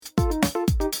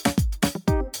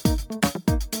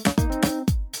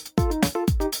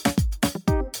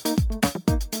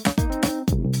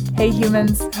Hey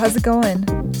humans, how's it going?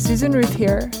 Susan Ruth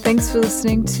here. Thanks for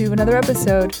listening to another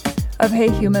episode of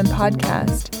Hey Human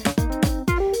Podcast.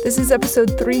 This is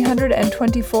episode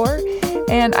 324,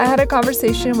 and I had a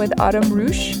conversation with Autumn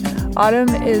Rusch. Autumn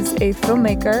is a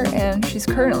filmmaker, and she's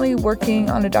currently working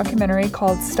on a documentary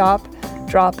called Stop,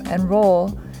 Drop, and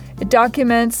Roll. It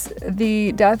documents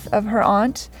the death of her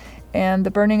aunt and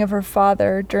the burning of her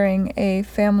father during a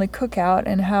family cookout,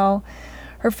 and how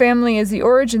her family is the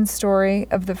origin story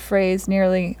of the phrase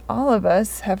nearly all of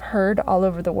us have heard all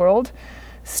over the world: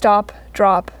 stop,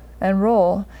 drop, and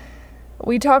roll.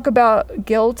 We talk about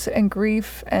guilt and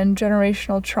grief and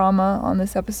generational trauma on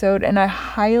this episode, and I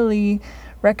highly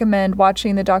recommend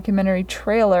watching the documentary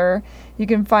trailer. You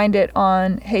can find it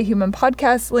on Hey Human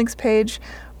Podcast links page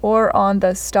or on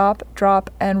the Stop, Drop,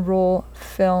 and Roll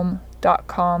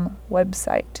Film.com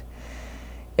website.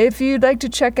 If you'd like to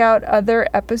check out other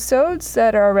episodes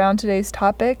that are around today's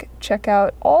topic, check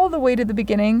out all the way to the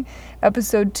beginning,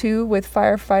 episode 2 with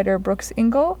firefighter Brooks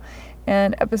Engel,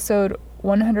 and episode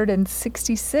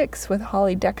 166 with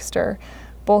Holly Dexter.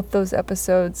 Both those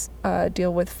episodes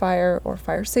deal with fire or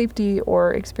fire safety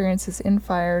or experiences in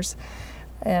fires,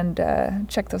 and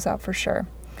check those out for sure.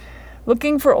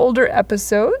 Looking for older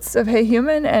episodes of Hey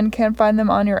Human and can't find them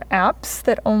on your apps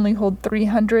that only hold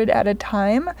 300 at a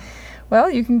time? Well,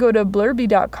 you can go to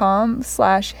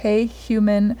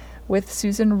blurby.com/heyhuman with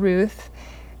Susan Ruth,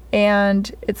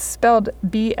 and it's spelled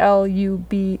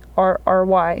Blubbrry.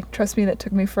 Trust me, that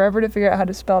took me forever to figure out how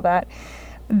to spell that.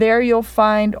 There you'll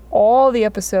find all the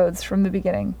episodes from the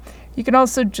beginning. You can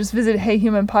also just visit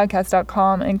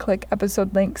heyhumanpodcast.com and click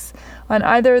episode links on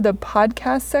either the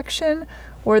podcast section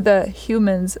or the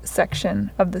humans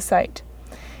section of the site.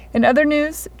 In other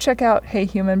news, check out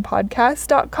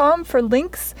heyhumanpodcast.com for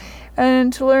links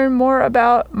and to learn more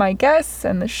about my guests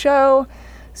and the show,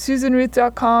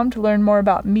 susanruth.com to learn more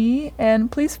about me,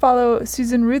 and please follow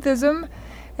Susan Ruthism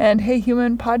and Hey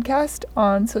Human Podcast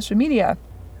on social media.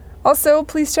 Also,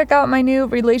 please check out my new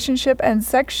relationship and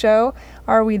sex show,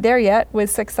 Are We There Yet?,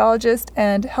 with sexologist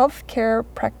and healthcare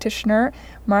practitioner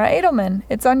Mara Edelman.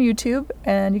 It's on YouTube,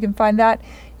 and you can find that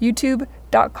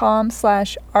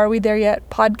youtube.com/Are We There Yet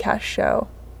podcast show.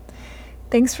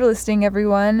 Thanks for listening,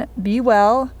 everyone. Be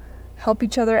well, help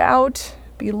each other out,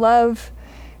 be love,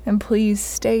 and please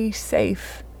stay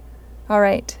safe. All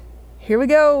right, here we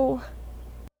go.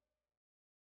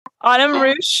 Autumn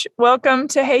Rusch, welcome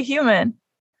to Hey Human.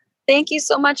 Thank you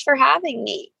so much for having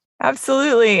me.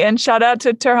 Absolutely. And shout out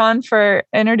to Turhan for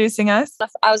introducing us.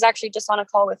 I was actually just on a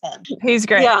call with him. He's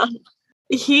great. Yeah.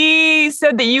 He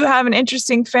said that you have an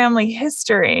interesting family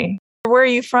history. Where are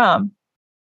you from?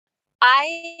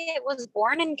 I was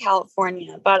born in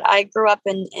California, but I grew up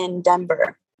in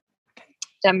Denver,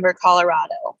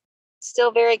 Colorado.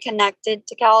 Still very connected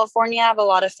to California. I have a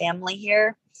lot of family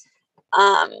here.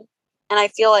 And I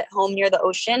feel at home near the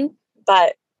ocean,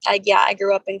 but I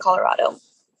grew up in Colorado.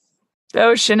 The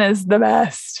ocean is the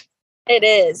best. It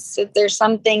is. There's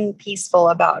something peaceful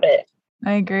about it.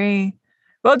 I agree.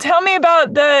 Well, tell me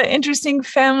about the interesting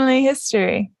family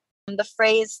history. The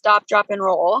phrase stop, drop, and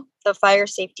roll, the fire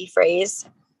safety phrase,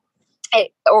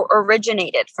 it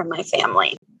originated from my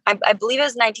family. I believe it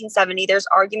was 1970. There's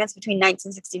arguments between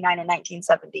 1969 and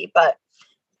 1970, but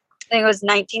I think it was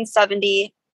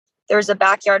 1970. There was a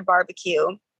backyard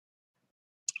barbecue.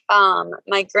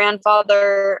 My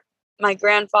grandfather,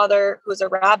 who's a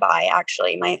rabbi,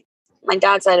 actually, my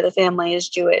dad's side of the family is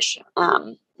Jewish.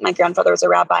 My grandfather was a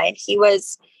rabbi, and he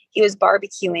was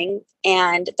barbecuing,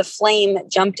 and the flame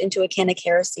jumped into a can of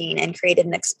kerosene and created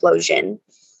an explosion.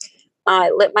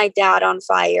 It lit my dad on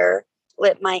fire,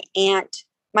 lit my aunt.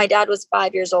 My dad was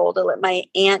 5 years old. It lit my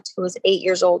aunt, who was 8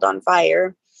 years old, on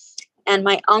fire. And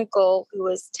my uncle, who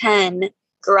was 10,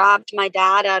 grabbed my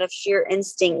dad out of sheer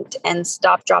instinct and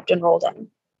stopped, dropped, and rolled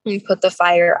him and put the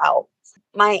fire out.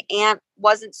 My aunt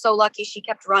wasn't so lucky. She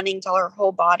kept running till her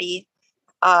whole body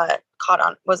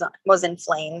was in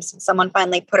flames. Someone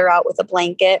finally put her out with a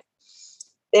blanket.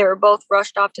 They were both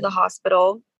rushed off to the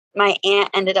hospital. My aunt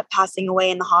ended up passing away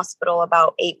in the hospital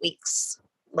about 8 weeks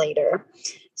later.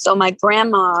 So my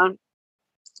grandma,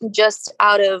 just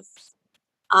out of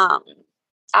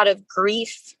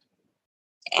grief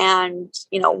and,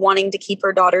 wanting to keep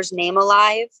her daughter's name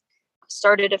alive,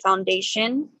 started a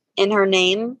foundation in her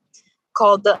name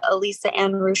called the Elisa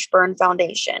Ann Rusch Burn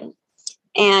Foundation.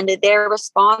 And they're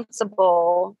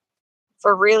responsible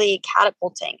for really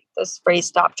catapulting this phrase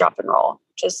stop, drop, and roll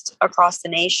just across the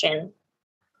nation.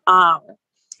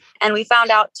 And we found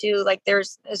out too,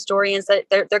 there's historians that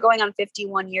they're going on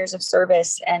 51 years of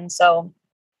service. And so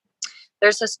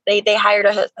they hired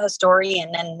a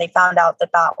historian, and they found out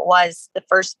that that was the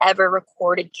first ever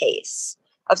recorded case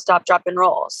of stop, drop, and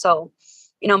roll. So,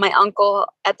 my uncle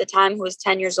at the time, who was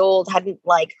 10 years old, hadn't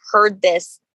like heard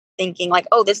this thinking like,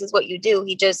 oh, this is what you do.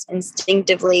 He just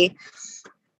instinctively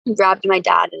grabbed my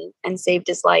dad and saved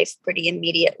his life pretty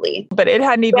immediately. But it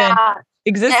hadn't even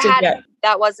existed yet.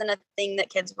 That wasn't a thing that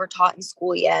kids were taught in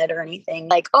school yet or anything.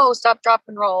 Like, oh, stop, drop,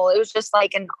 and roll. It was just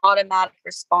like an automatic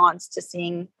response to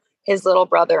seeing his little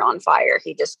brother on fire.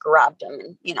 He just grabbed him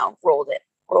and, rolled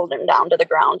him down to the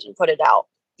ground and put it out.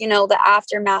 The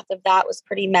aftermath of that was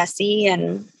pretty messy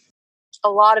and a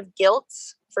lot of guilt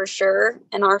for sure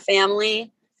in our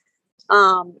family.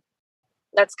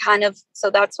 That's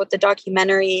what the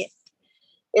documentary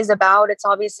is about. It's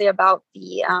obviously about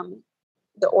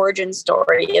the origin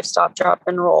story of Stop, Drop,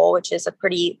 and Roll, which is a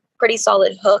pretty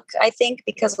solid hook, I think,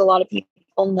 because a lot of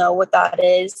people know what that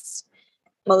is.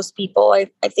 Most people,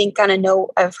 I think, kind of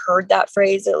know, I've heard that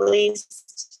phrase at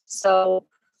least. So,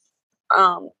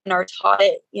 and are taught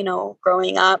it,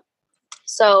 growing up.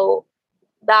 So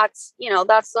that's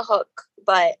the hook.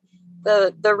 But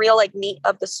the real meat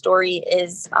of the story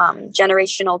is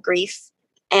generational grief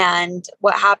and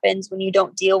what happens when you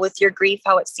don't deal with your grief,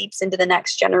 how it seeps into the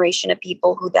next generation of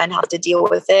people who then have to deal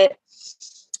with it,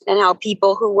 and how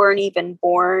people who weren't even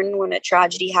born when a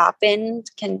tragedy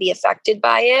happened can be affected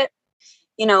by it.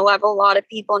 I have a lot of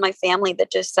people in my family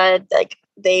that just said like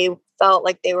they felt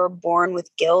like they were born with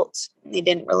guilt. They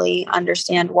didn't really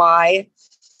understand why.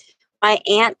 My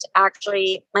aunt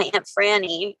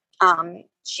Franny,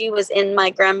 she was in my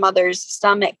grandmother's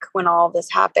stomach when all this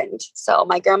happened. So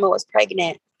my grandma was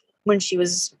pregnant when she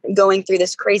was going through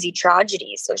this crazy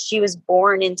tragedy. So she was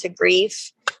born into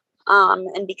grief.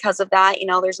 And because of that,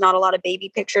 there's not a lot of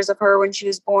baby pictures of her when she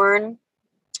was born.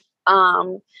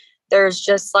 There's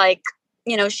just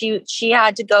she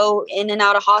had to go in and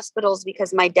out of hospitals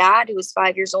because my dad, who was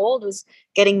 5 years old, was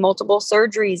getting multiple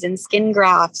surgeries and skin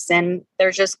grafts. And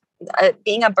there's just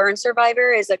being a burn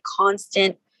survivor is a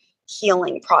constant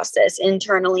healing process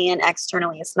internally and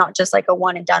externally. It's not just like a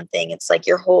one and done thing. It's like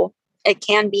it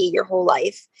can be your whole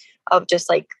life of just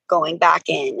like going back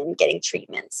in and getting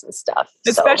treatments and stuff.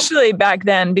 Especially back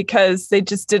then, because they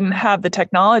just didn't have the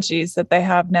technologies that they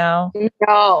have now.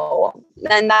 No.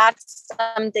 And that's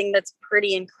something that's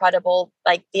pretty incredible.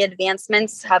 Like the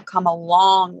advancements have come a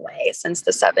long way since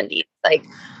the 70s, like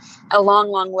a long,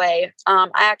 long way. I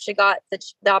actually got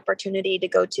the opportunity to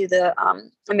go to the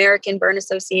American Burn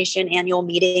Association annual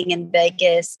meeting in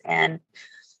Vegas and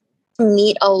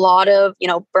meet a lot of,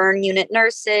 burn unit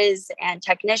nurses and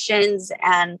technicians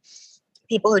and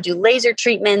people who do laser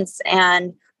treatments,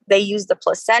 and they use the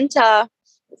placenta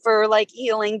for like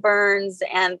healing burns.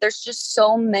 And there's just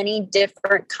so many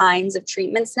different kinds of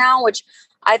treatments now, which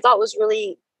I thought was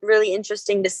really, really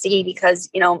interesting to see because,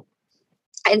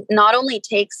 it not only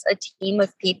takes a team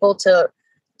of people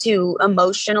to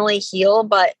emotionally heal,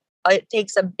 but it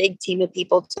takes a big team of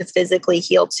people to physically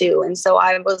heal too. And so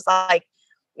I was like,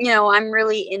 I'm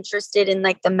really interested in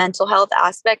like the mental health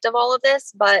aspect of all of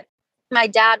this, but my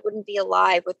dad wouldn't be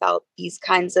alive without these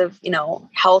kinds of,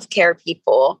 healthcare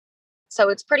people. So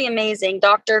it's pretty amazing.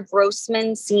 Dr.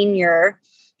 Grossman Sr.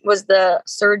 was the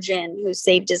surgeon who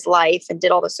saved his life and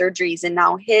did all the surgeries. And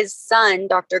now his son,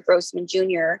 Dr. Grossman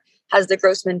Jr., has the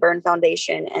Grossman Burn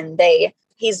Foundation, and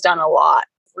he's done a lot,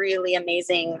 really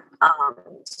amazing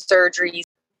surgeries.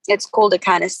 It's cool to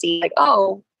kind of see like,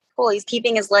 oh, cool, he's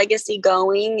keeping his legacy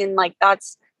going. And like,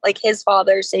 that's like his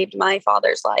father saved my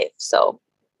father's life. So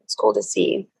it's cool to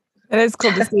see. It is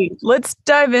cool to see. Let's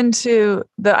dive into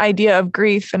the idea of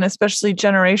grief and especially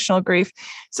generational grief.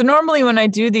 So normally when I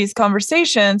do these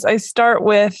conversations, I start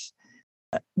with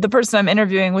the person I'm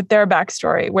interviewing with their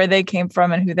backstory, where they came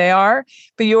from and who they are.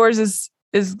 But yours is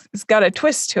got a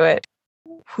twist to it.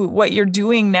 What you're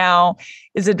doing now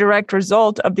is a direct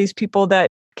result of these people that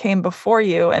came before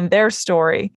you and their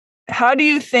story. How do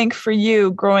you think for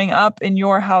you growing up in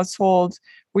your household,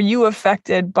 were you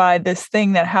affected by this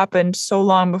thing that happened so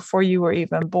long before you were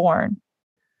even born?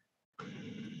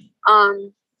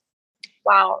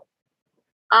 Wow.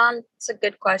 It's a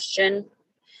good question.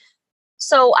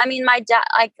 So, I mean, my dad,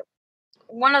 like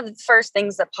one of the first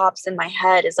things that pops in my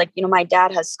head is like, my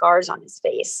dad has scars on his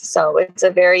face. So it's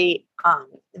a very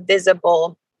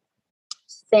visible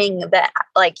thing that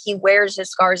like he wears his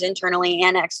scars internally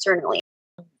and externally.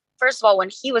 First of all, when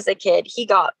he was a kid, he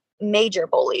got major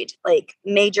bullied.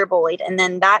 And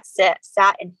then that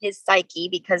sat in his psyche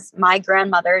because my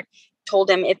grandmother told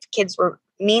him if kids were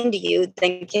mean to you,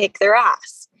 then kick their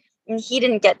ass. And he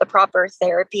didn't get the proper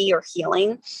therapy or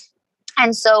healing.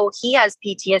 And so he has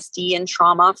PTSD and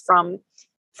trauma from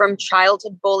from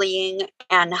childhood bullying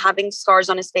and having scars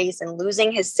on his face and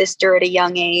losing his sister at a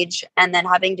young age and then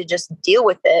having to just deal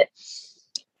with it.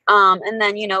 And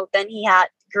then, then he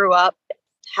grew up,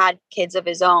 had kids of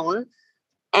his own,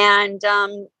 and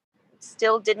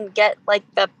still didn't get like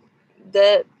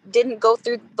didn't go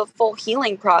through the full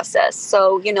healing process.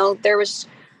 So, there was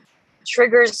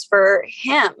triggers for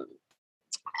him.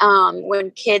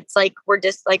 When kids were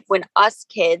just when us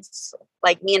kids,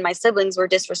 like me and my siblings, were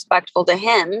disrespectful to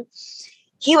him,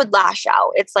 he would lash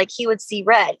out. It's like he would see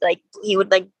red, like he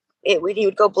would he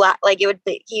would go black,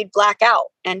 he'd black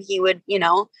out, and he would,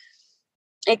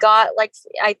 it got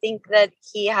I think that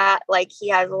he has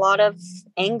a lot of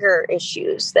anger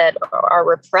issues that are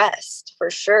repressed for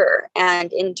sure.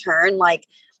 And in turn,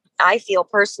 I feel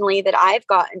personally that I've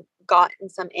gotten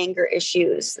some anger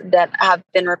issues that have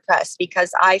been repressed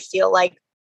because I feel like,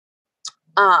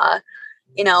 I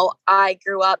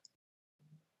grew up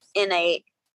in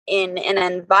an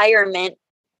environment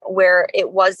where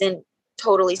it wasn't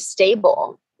totally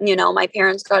stable. My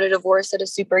parents got a divorce at a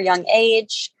super young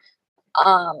age.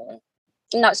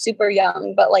 Not super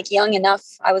young, but young enough.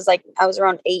 I was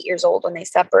around 8 years old when they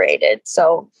separated.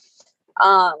 So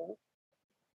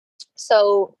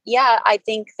yeah, I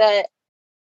think that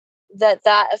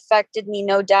affected me,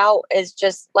 no doubt, is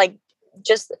just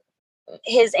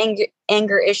his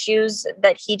anger issues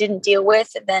that he didn't deal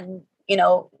with, then,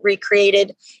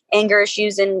 recreated anger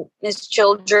issues in his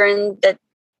children that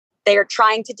they are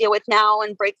trying to deal with now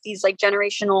and break these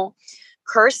generational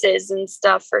curses and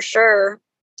stuff for sure.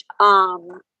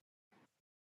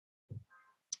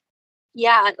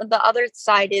 Yeah, the other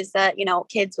side is that,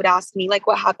 kids would ask me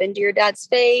what happened to your dad's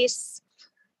face?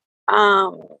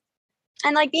 And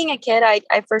being a kid,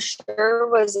 I for sure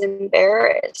was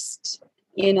embarrassed.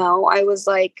 I was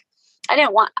I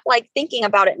didn't want, thinking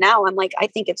about it now, I'm I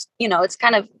think it's, it's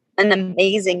kind of an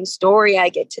amazing story I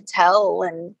get to tell.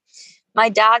 And my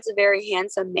dad's a very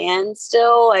handsome man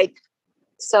still.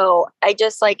 So I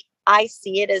just I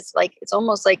see it as it's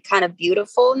almost kind of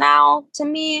beautiful now to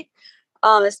me,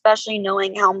 especially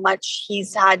knowing how much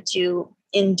he's had to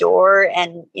endure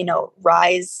and,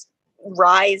 rise,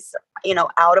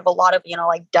 out of a lot of,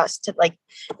 dust to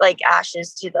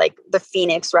ashes to the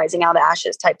phoenix rising out of the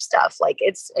ashes type stuff.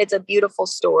 It's a beautiful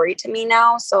story to me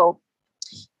now. So,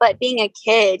 but being a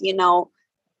kid,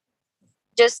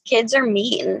 just kids are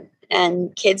mean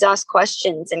and kids ask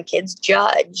questions and kids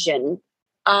judge. And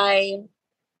I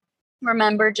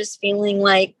remember just feeling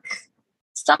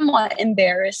somewhat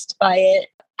embarrassed by it.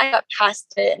 I got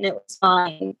past it and it was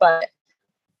fine. But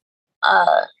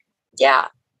yeah,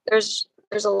 there's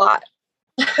a lot.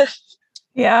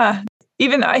 Yeah.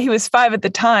 Even he was 5 at the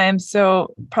time.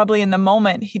 So probably in the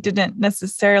moment, he didn't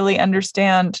necessarily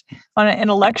understand on an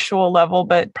intellectual level,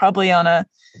 but probably on a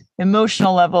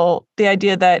emotional level, the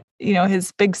idea that,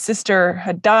 his big sister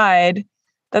had died.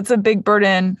 That's a big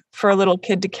burden for a little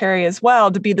kid to carry as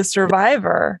well, to be the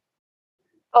survivor.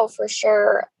 Oh, for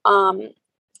sure.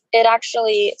 It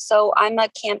actually, so I'm a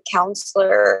camp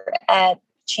counselor at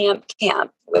Champ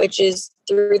Camp, which is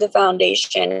through the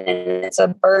foundation, and it's a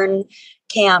burn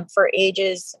camp for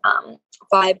ages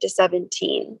 5 to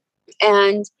 17.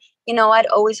 And, I'd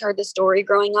always heard the story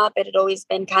growing up. It had always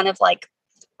been kind of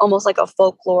almost like a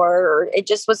folklore, or it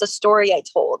just was a story I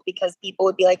told because people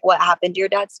would be like, what happened to your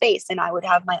dad's face? And I would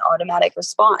have my automatic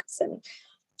response. And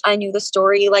I knew the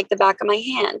story like the back of my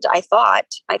hand. I thought,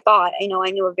 I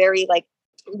knew a very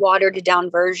watered down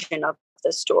version of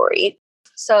the story.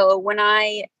 So when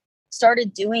I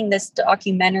started doing this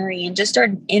documentary and just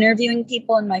started interviewing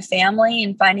people in my family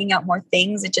and finding out more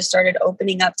things, it just started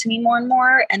opening up to me more and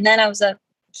more. And then I was a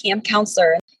camp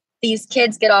counselor. These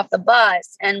kids get off the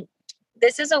bus, and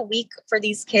this is a week for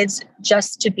these kids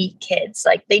just to be kids.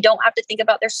 They don't have to think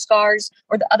about their scars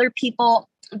or the other people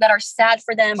that are sad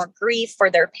for them or grief for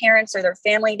their parents or their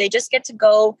family. They just get to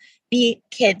go be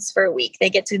kids for a week. They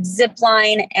get to zip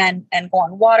line and go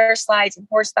on water slides and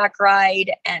horseback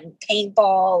ride and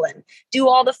paintball and do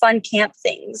all the fun camp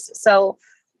things. So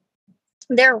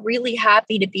they're really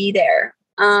happy to be there.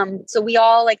 So we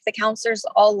all, the counselors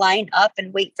all line up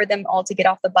and wait for them all to get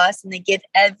off the bus, and they give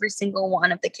every single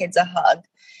one of the kids a hug.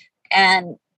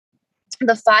 And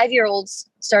the 5-year-olds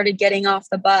started getting off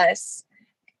the bus,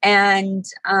 and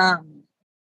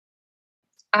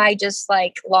I just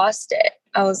lost it.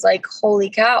 I was like,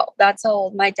 holy cow, that's how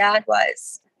old my dad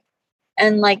was.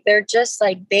 And they're just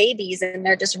babies, and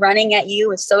they're just running at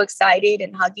you, is so excited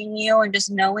and hugging you, and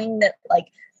just knowing that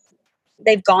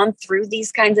they've gone through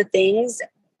these kinds of things.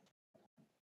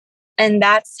 And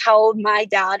that's how old my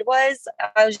dad was.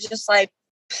 I was just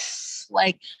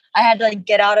Like I had to like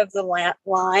get out of the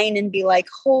line and be like,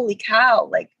 holy cow.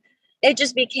 Like it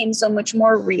just became so much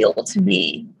more real to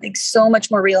me, like so much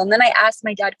more real. And then I asked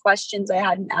my dad questions I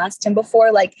hadn't asked him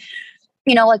before. Like,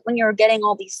 you know, like when you were getting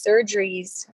all these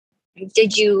surgeries,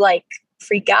 did you like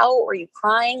freak out? Were you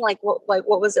crying? Like what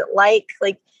was it like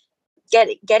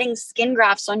getting skin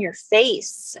grafts on your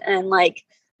face and like,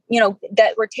 you know,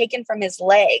 that were taken from his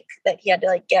leg that he had to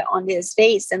like get onto his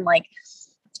face, and like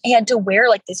he had to wear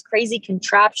like this crazy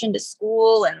contraption to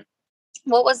school. And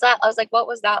what was that? I was like, what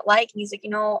was that like? And he's like, you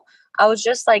know, I was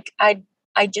just like, I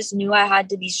just knew I had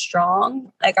to be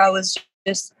strong. Like I was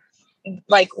just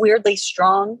like weirdly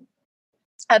strong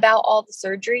about all the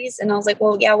surgeries. And I was like,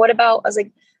 well, yeah, what about, I was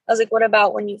like, what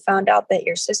about when you found out that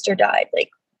your sister died?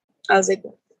 Like, I was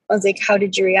like, how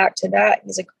did you react to that?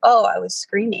 He's like, oh, I was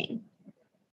screaming.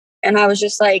 And I was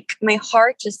just like, my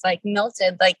heart just like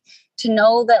melted, like to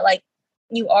know that like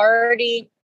you already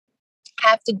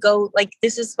have to go, like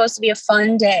this is supposed to be a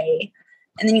fun day.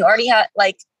 And then you already had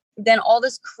like, then all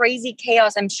this crazy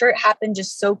chaos. I'm sure it happened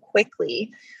just so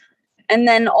quickly. And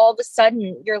then all of a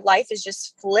sudden your life is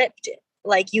just flipped.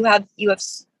 Like you have, you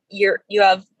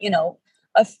know,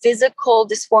 a physical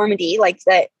disformity like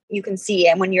that you can see.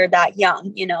 And when you're that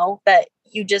young, you know, that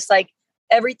you just like,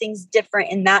 everything's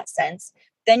different in that sense.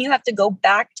 Then you have to go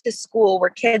back to school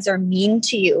where kids are mean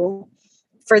to you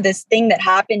for this thing that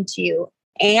happened to you.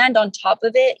 And on top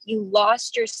of it, you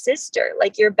lost your sister,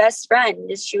 like your best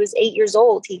friend. She was 8 years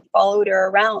old. He followed her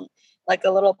around like a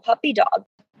little puppy dog.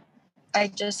 I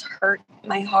just hurt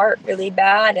my heart really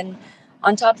bad. And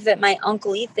on top of it, my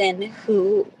uncle Ethan,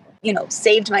 who, you know,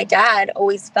 saved my dad,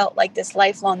 always felt like this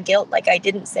lifelong guilt. Like I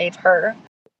didn't save her.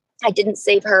 And he's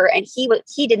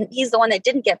the one that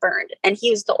didn't get burned. And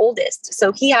he was the oldest.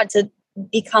 So he had to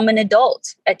become an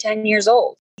adult at 10 years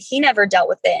old. He never dealt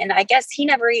with it. And I guess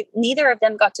neither of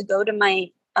them got to go to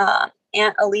my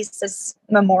Aunt Elisa's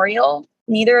memorial.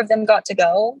 Neither of them got to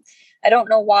go. I don't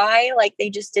know why. Like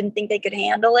they just didn't think they could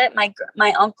handle it.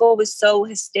 My uncle was so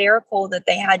hysterical that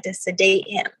they had to sedate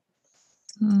him.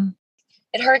 Mm.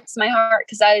 It hurts my heart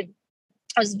because I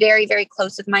was very, very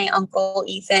close with my uncle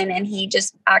Ethan, and he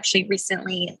just actually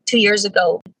recently, 2 years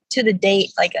ago to the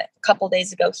date, like a couple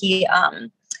days ago,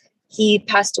 he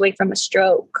passed away from a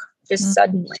stroke just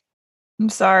suddenly. I'm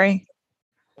sorry.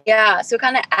 Yeah, so it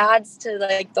kind of adds to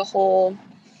like the whole,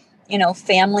 you know,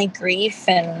 family grief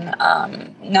and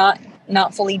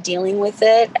not fully dealing with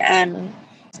it, and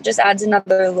just adds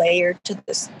another layer to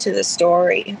the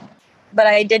story. But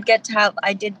I did get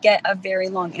a very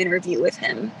long interview with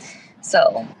him.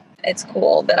 So it's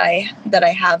cool that I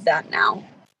have that now.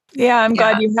 Yeah, I'm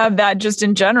glad you have that just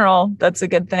in general. That's a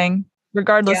good thing,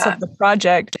 regardless of the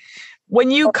project. When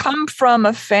you come from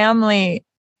a family,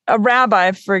 a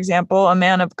rabbi, for example, a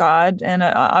man of God, and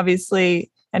obviously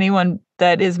anyone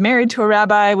that is married to a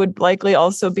rabbi would likely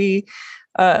also be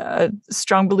a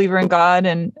strong believer in God.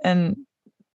 And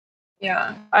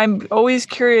I'm always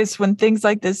curious when things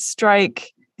like this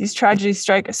strike, these tragedies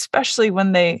strike, especially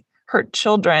when they hurt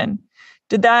children.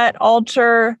 Did that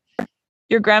alter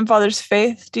your grandfather's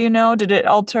faith? Do you know? Did it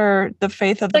alter the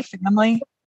faith of the family?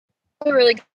 A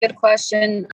really good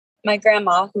question. My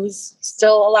grandma, who's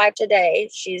still alive today,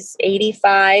 she's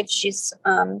 85. She's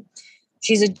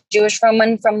a Jewish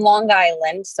woman from Long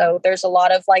Island. So there's a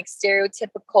lot of like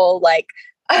stereotypical, like,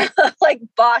 like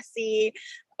bossy,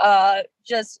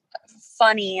 just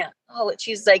funny.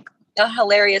 She's like a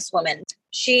hilarious woman.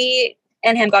 She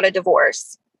and him got a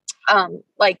divorce.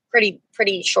 Like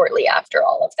pretty shortly after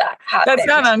all of that happened. That's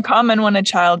not uncommon when a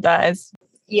child dies.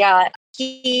 Yeah.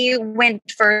 He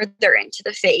went further into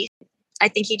the faith. I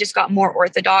think he just got more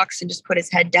orthodox and just put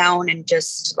his head down and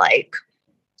just like,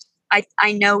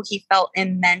 I know he felt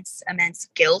immense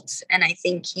guilt. And I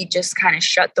think he just kind of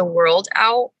shut the world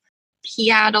out. He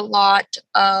had a lot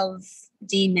of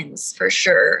demons for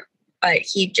sure, but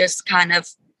he just kind of,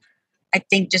 I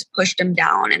think, just pushed him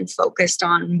down and focused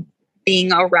on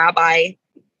being a rabbi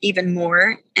even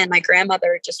more. And my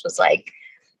grandmother just was like,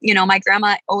 you know, my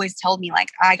grandma always told me like,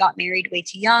 I got married way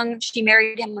too young. She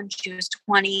married him when she was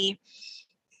 20.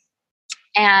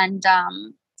 And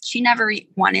she never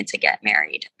wanted to get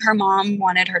married. Her mom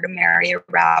wanted her to marry a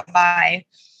rabbi.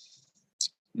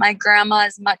 My grandma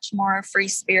is much more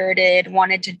free-spirited,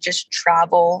 wanted to just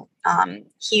travel.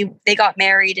 They got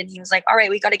married and he was like, all right,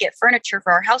 we got to get furniture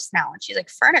for our house now. And she's like,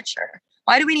 furniture?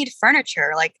 Why do we need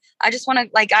furniture? Like, I just want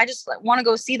to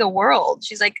go see the world.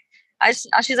 She's like, I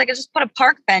just put a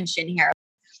park bench in here.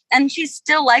 And she's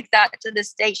still like that to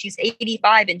this day. She's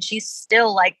 85 and she's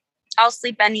still like, I'll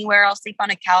sleep anywhere. I'll sleep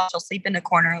on a couch. I'll sleep in a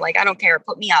corner. Like, I don't care.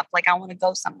 Put me up. Like, I want to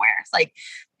go somewhere. It's like,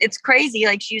 it's crazy.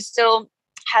 Like she still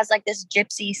has like this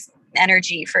gypsy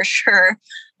energy for sure.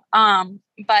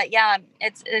 But yeah,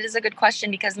 it is a good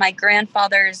question because my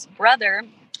grandfather's brother,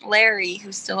 Larry,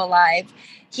 who's still alive,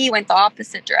 he went the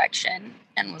opposite direction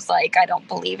and was like, I don't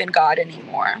believe in God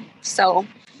anymore. So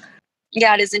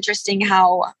yeah, it is interesting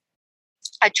how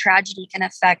a tragedy can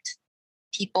affect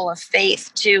people of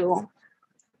faith too.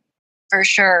 For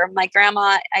sure. My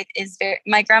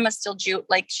grandma's still Jew.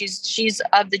 Like she's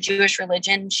of the Jewish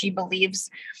religion. She believes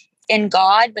in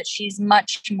God, but she's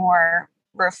much more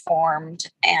reformed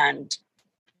and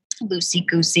loosey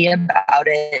goosey about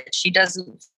it. She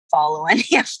doesn't follow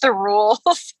any of the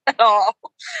rules at all.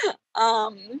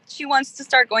 She wants to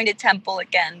start going to temple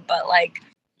again, but like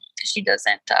she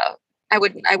doesn't. I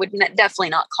would definitely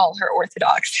not call her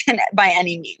Orthodox by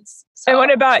any means. So. And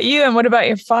what about you? And what about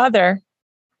your father?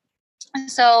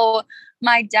 So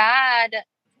my dad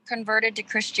converted to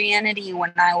Christianity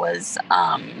when I was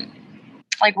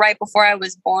like right before I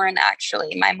was born.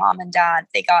 Actually, my mom and dad,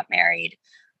 they got married.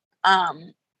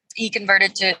 He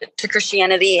converted to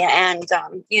Christianity and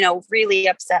really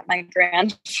upset my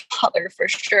grandfather for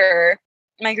sure.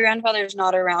 My grandfather's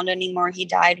not around anymore. He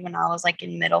died when I was like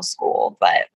in middle school.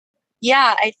 But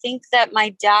yeah, I think that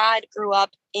my dad grew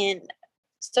up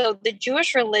so the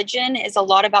Jewish religion is a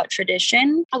lot about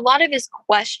tradition. A lot of his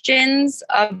questions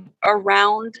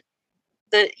around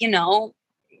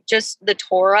just the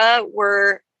Torah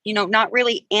were, not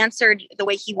really answered the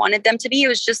way he wanted them to be. It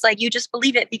was just like, you just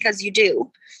believe it because you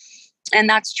do. And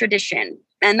that's tradition.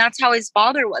 And that's how his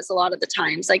father was a lot of the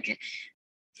times. Like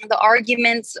the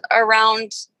arguments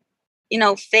around,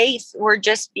 faith were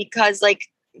just because like,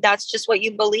 that's just what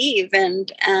you believe.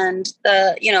 And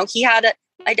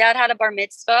my dad had a bar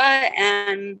mitzvah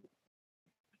and,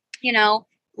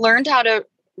 learned how to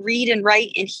read and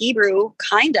write in Hebrew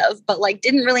kind of, but like,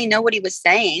 didn't really know what he was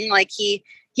saying. Like he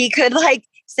could like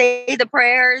say the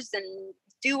prayers and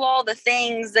do all the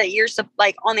things that you're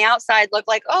like on the outside look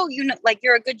like, oh, like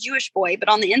you're a good Jewish boy. But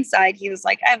on the inside, he was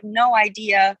like, I have no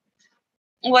idea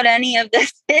what any of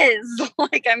this is.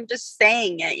 Like, I'm just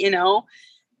saying it,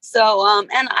 So,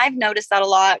 and I've noticed that a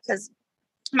lot because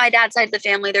my dad's side of the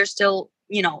family, there's still,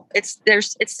 it's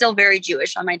still very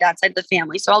Jewish on my dad's side of the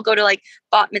family. So I'll go to like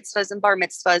bat mitzvahs and bar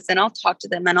mitzvahs and I'll talk to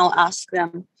them and I'll ask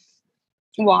them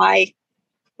why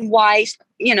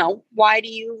do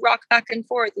you rock back and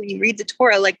forth when you read the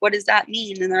Torah? Like, what does that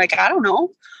mean? And they're like, I don't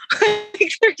know.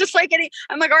 They're just like,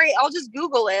 I'm like, all right, I'll just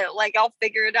Google it. Like, I'll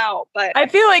figure it out. But I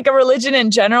feel like a religion in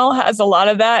general has a lot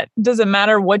of that. Doesn't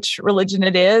matter which religion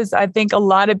it is. I think a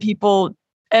lot of people,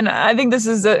 and I think this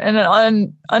is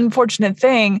an unfortunate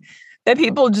thing, that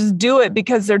people just do it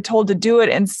because they're told to do it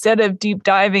instead of deep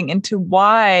diving into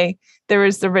why there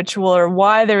is the ritual or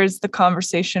why there is the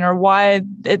conversation or why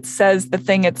it says the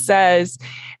thing it says.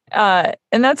 And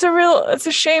it's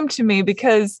a shame to me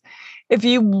because if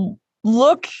you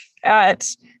look at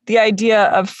the idea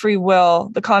of free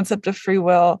will, the concept of free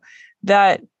will,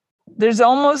 that there's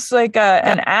almost like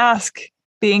an ask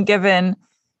being given,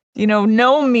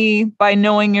 know me by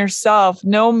knowing yourself,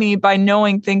 know me by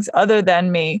knowing things other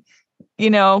than me,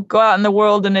 go out in the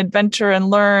world and adventure and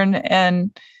learn.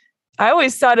 And I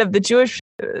always thought of the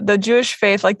Jewish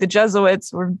faith, like the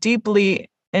Jesuits were deeply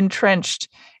entrenched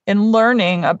in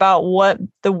learning about what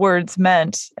the words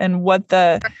meant and what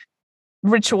the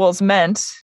rituals meant.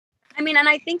 I mean, and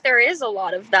I think there is a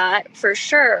lot of that for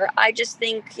sure. I just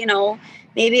think,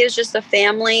 maybe it's just a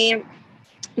family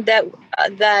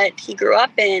that he grew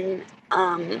up in.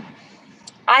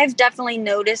 I've definitely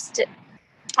noticed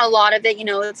a lot of it,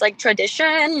 it's like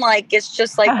tradition, like it's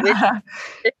just like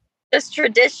it's just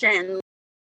tradition,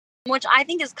 which I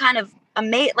think is kind of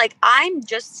amazing. Like I'm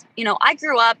just, I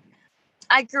grew up,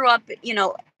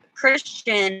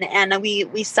 Christian, and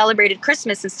we celebrated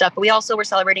Christmas and stuff, but we also were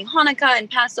celebrating Hanukkah and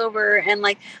Passover, and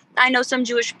like I know some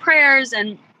Jewish prayers,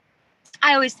 and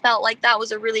I always felt like that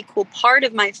was a really cool part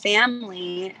of my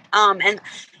family. And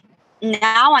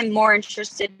now I'm more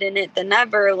interested in it than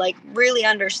ever, like really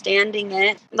understanding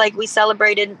it. Like we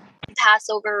celebrated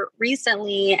Passover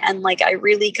recently, and like I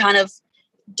really kind of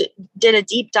did a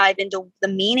deep dive into the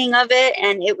meaning of it,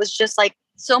 and it was just like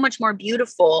so much more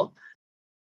beautiful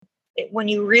when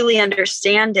you really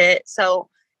understand it. So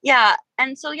yeah,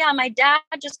 and so yeah, my dad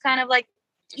just kind of like,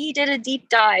 he did a deep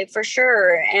dive for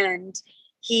sure, and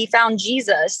he found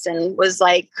Jesus and was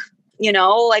like,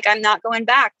 like I'm not going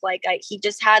back. Like he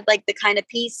just had like the kind of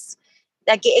peace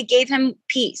that it gave him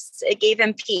peace. It gave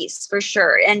him peace for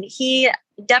sure. And he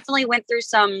definitely went through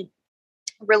some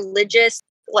religious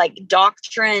like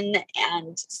doctrine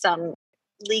and some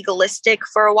legalistic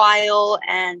for a while.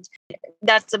 And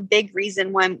that's a big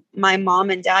reason why my mom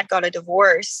and dad got a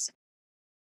divorce.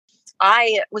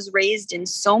 I was raised in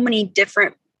so many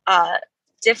different, I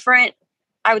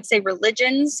would say,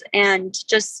 religions, and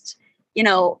just,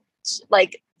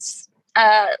 like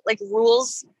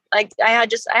rules. Like I had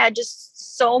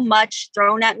just so much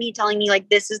thrown at me, telling me like,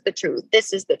 this is the truth.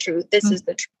 This is the truth. This is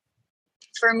the truth.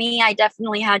 For me, I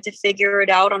definitely had to figure it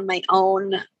out on my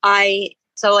own. My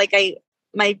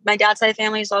dad's side of the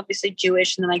family is obviously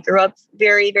Jewish, and then I grew up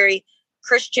very, very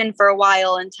Christian for a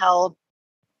while until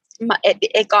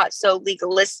it got so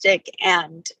legalistic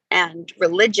and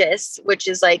religious, which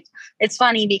is like, it's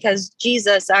funny because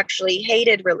Jesus actually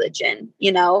hated religion.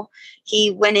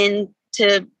 He went into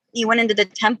the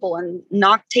temple and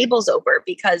knocked tables over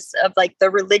because of like the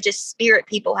religious spirit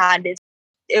people had.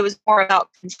 It was more about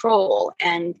control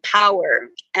and power.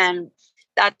 And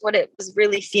that's what it was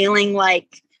really feeling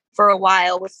like for a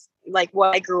while with like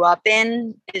what I grew up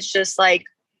in. It's just like,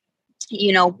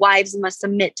 wives must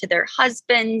submit to their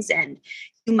husbands, and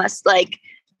you must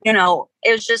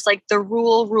it was just like the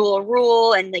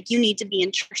rule. And like, you need to be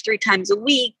in church 3 times a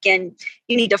week, and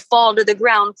you need to fall to the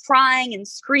ground crying and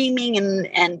screaming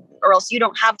and or else you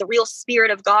don't have the real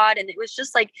spirit of God. And it was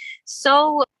just like,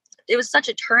 it was such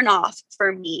a turnoff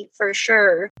for me, for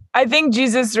sure. I think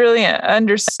Jesus really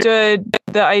understood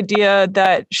the idea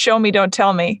that show me, don't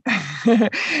tell me.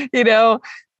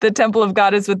 The temple of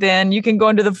God is within. You can go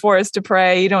into the forest to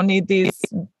pray. You don't need these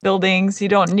buildings. You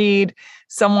don't need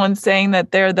someone saying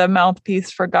that they're the mouthpiece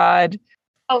for God.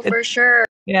 Oh, for sure.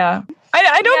 Yeah.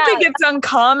 I don't think it's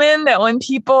uncommon that when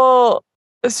people,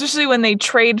 especially when they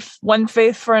trade one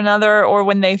faith for another, or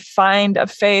when they find a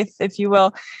faith, if you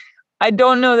will, I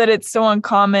don't know that it's so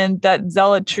uncommon that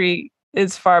zealotry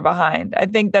is far behind. I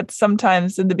think that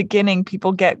sometimes in the beginning,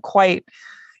 people get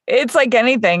it's like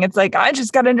anything. It's like, I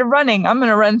just got into running. I'm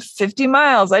going to run 50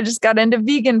 miles. I just got into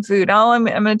vegan food. I'm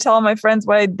going to tell my friends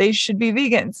why they should be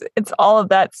vegans. It's all of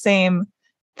that same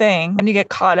thing when you get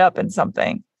caught up in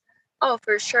something. Oh,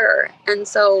 for sure. And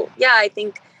so, yeah, I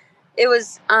think it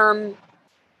was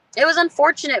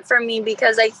unfortunate for me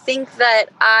because I think that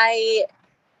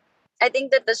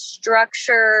the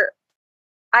structure,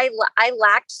 I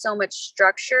lacked so much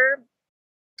structure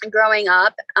growing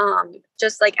up,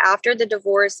 just like after the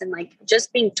divorce, and like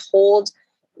just being told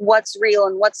what's real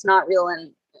and what's not real.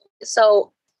 And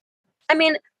so, I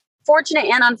mean, fortunate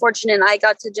and unfortunate, I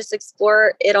got to just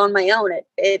explore it on my own.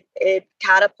 It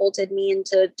catapulted me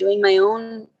into doing my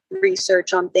own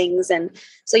research on things. And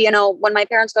so, when my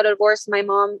parents got a divorce, my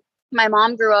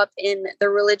mom grew up in the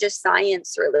religious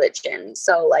science religion.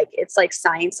 So like, it's like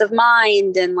science of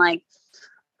mind and like,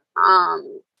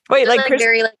 wait, like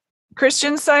very like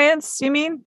Christian Science, you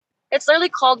mean? It's literally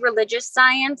called religious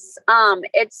science.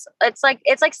 It's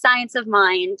like science of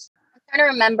mind. I'm trying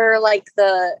to remember like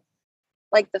the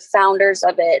founders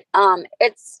of it.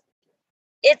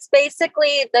 It's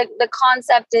basically the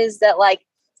concept is that like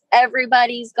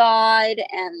everybody's God,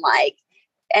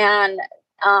 and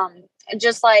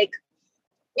just like,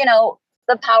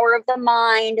 the power of the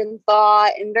mind and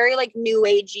thought, and very like new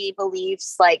agey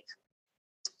beliefs. Like,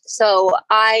 so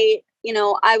I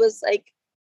was like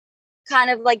kind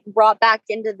of like brought back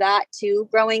into that too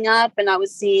growing up, and I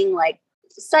was seeing like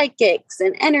psychics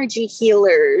and energy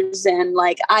healers, and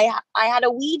like I had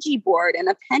a Ouija board and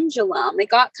a pendulum. It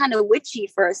got kind of witchy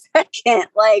for a second.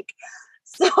 Like,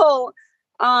 so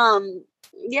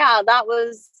yeah, that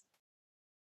was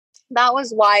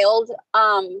wild.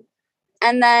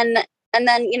 And then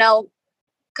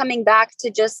coming back to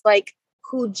just like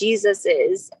who Jesus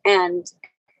is,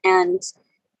 and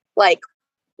like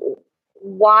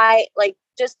why, like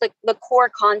just the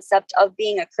core concept of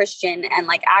being a Christian and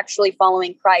like actually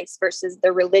following Christ versus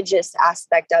the religious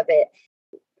aspect of it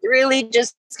really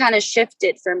just kind of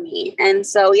shifted for me. And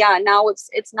so, yeah, now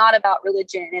it's not about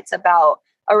religion. It's about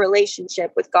a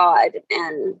relationship with God,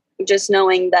 and just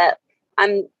knowing that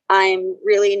I'm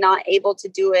really not able to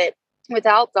do it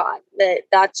without God.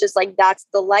 That's just like, that's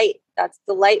the light. That's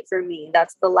the light for me.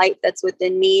 That's the light that's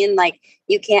within me. And like,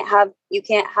 you can't have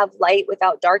light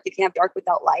without dark. You can't have dark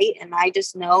without light. And I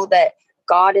just know that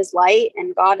God is light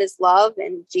and God is love,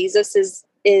 and Jesus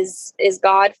is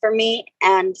God for me.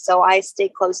 And so I stay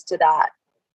close to that.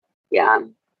 Yeah.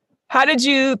 How did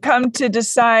you come to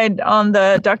decide on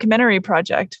the documentary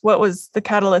project? What was the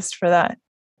catalyst for that?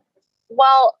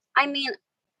 Well, I mean,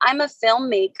 I'm a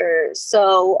filmmaker,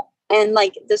 so, and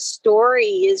like the story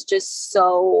is just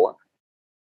so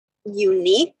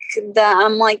unique that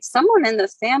I'm like, someone in the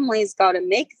family's got to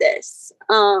make this.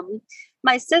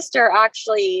 My sister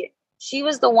actually she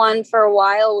was the one for a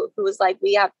while who was like,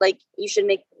 we have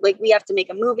to make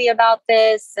a movie about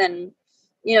this. And,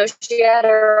 you know, she had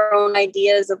her own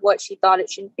ideas of what she thought it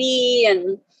should be.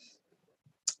 And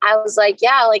I was like,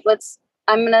 yeah, like,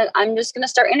 I'm just going to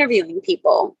start interviewing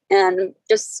people and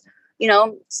just, you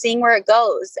know, seeing where it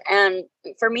goes. And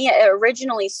for me, it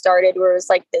originally started where it was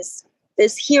like this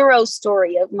hero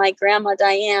story of my grandma,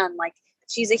 Diane, like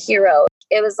she's a hero.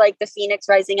 It was like the phoenix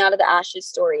rising out of the ashes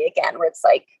story again, where it's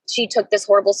like she took this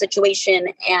horrible situation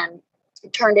and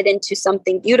turned it into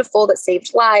something beautiful that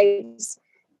saved lives,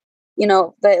 you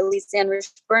know, the Elise Sandwich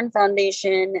Burn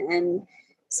Foundation. And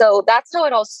so that's how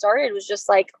it all started. It was just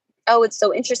like, oh, it's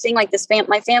so interesting. Like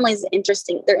my family is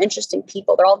interesting. They're interesting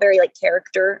people. They're all very like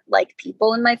character like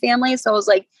people in my family. So I was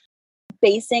like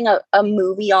basing a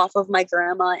movie off of my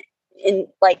grandma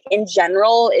in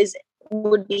general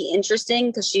would be interesting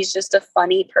because she's just a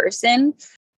funny person.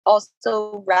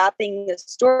 Also wrapping the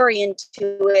story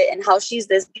into it and how she's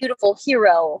this beautiful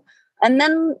hero. And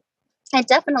then it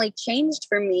definitely changed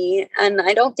for me. And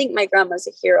I don't think my grandma's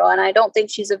a hero, and I don't think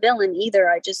she's a villain either.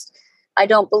 I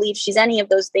don't believe she's any of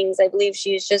those things. I believe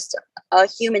she's just a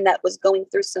human that was going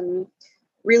through some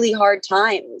really hard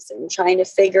times and trying to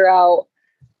figure out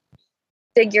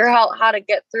how to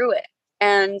get through it.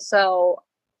 And so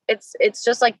it's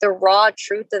just like the raw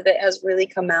truth of it has really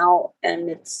come out, and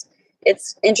it's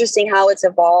interesting how it's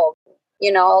evolved.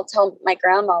 You know, I'll tell my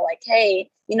grandma like, hey,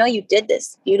 you know, you did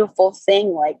this beautiful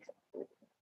thing. Like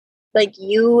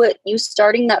you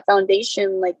starting that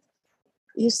foundation, like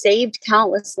you saved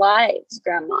countless lives,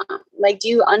 Grandma. Like, do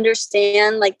you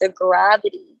understand like the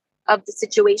gravity of the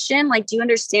situation? Like, do you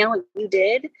understand what you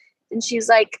did? And she's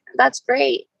like, that's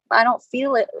great. I don't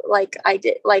feel it like I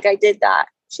did that.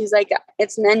 She's like,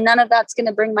 none of that's going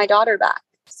to bring my daughter back.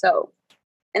 So,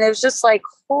 and it was just like,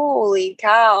 holy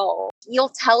cow. You'll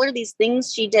tell her these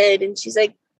things she did, and she's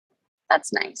like,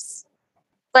 that's nice.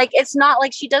 Like, it's not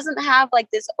like she doesn't have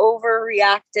like this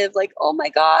overreactive, like, oh my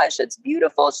gosh, it's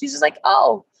beautiful. She's just like,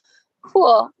 oh,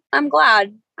 cool. I'm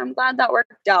glad that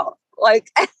worked out. Like,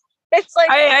 it's like,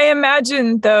 I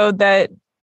imagine though that,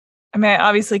 I mean, I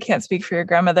obviously can't speak for your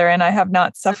grandmother, and I have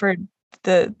not suffered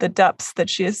the depths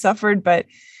that she has suffered, but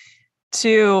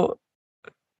to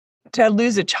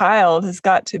lose a child has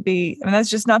got to be, I mean, that's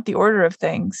just not the order of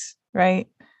things, right?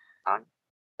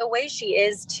 The way she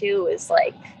is too is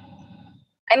like,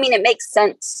 I mean, it makes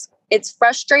sense. It's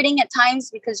frustrating at times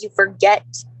because you forget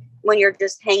when you're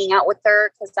just hanging out with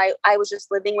her. Because I was just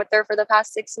living with her for the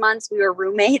past 6 months. We were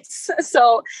roommates.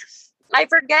 So I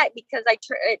forget because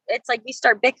it's like we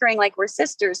start bickering like we're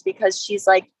sisters, because she's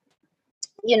like,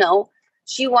 you know,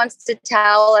 she wants to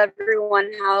tell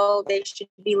everyone how they should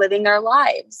be living their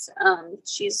lives.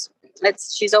 She's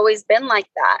always been like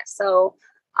that. So,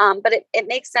 but it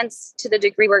makes sense to the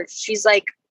degree where she's like,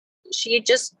 she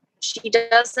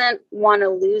doesn't want to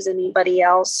lose anybody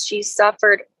else. She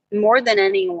suffered more than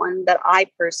anyone that I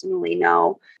personally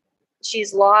know. She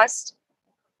lost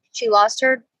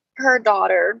her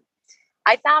daughter.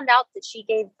 I found out that she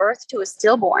gave birth to a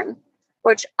stillborn,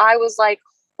 which I was like,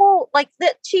 oh, like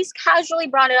that. She's casually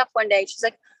brought it up one day. She's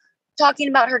like talking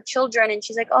about her children, and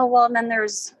she's like, oh, well, and then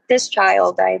there's this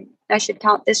child. I should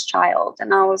count this child.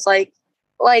 And I was like,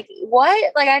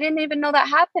 what? Like, I didn't even know that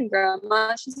happened,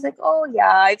 Grandma. She's like, oh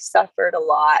yeah, I've suffered a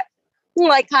lot.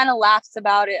 Like, kind of laughs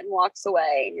about it and walks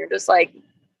away. And you're just like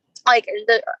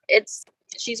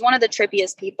she's one of the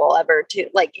trippiest people ever, to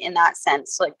like, in that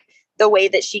sense, like the way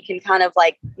that she can kind of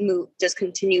like just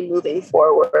continue moving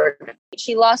forward.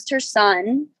 She lost her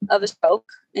son of a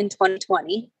stroke in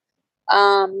 2020.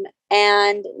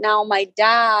 And now my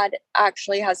dad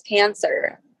actually has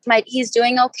cancer. He's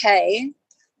doing okay.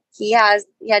 He had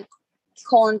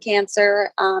colon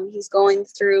cancer. He's going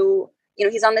through, you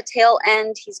know, he's on the tail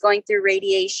end. He's going through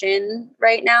radiation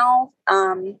right now,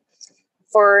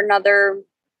 for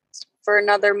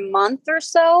another month or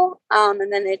so.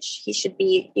 And then he should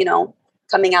be, you know,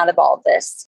 coming out of all of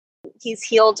this. He's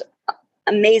healed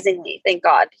amazingly. Thank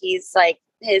God. He's like,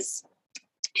 his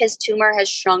tumor has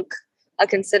shrunk a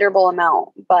considerable amount.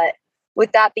 But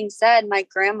with that being said, my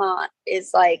grandma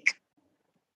is like,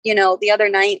 you know, the other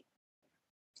night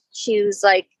she was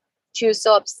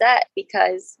so upset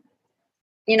because,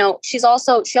 you know, she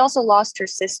also lost her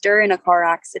sister in a car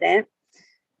accident.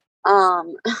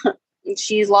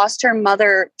 She lost her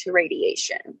mother to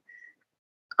radiation,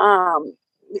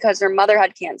 because her mother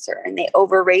had cancer and they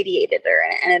over radiated her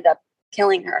and it ended up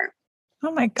killing her.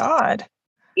 Oh my God.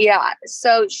 Yeah.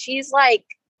 So she's like,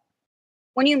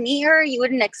 when you meet her, you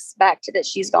wouldn't expect that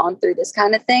she's gone through this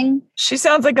kind of thing. She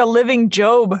sounds like a living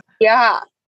Job. Yeah.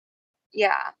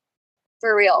 Yeah.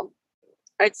 For real.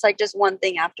 it's like just one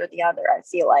thing after the other, I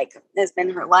feel like has been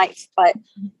her life. But,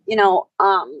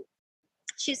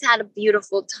 she's had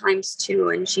beautiful times too.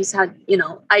 And she's had,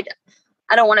 I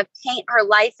don't want to paint her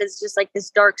life as just like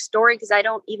this dark story, because I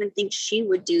don't even think she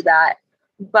would do that.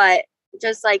 But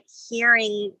just like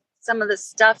hearing some of the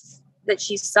stuff that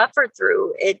she suffered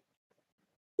through,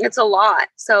 it's a lot.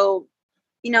 So,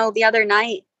 the other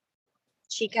night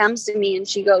she comes to me and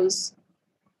she goes,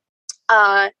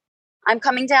 I'm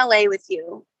coming to LA with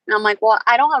you. And I'm like, well,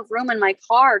 I don't have room in my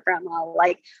car, Grandma.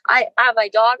 Like, I have my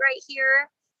dog right here.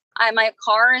 My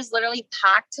car is literally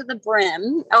packed to the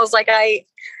brim. I was like, I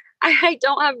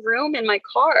don't have room in my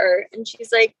car. And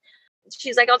she's like,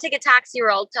 I'll take a taxi, or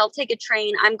I'll take a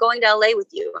train. I'm going to LA with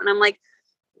you. And I'm like,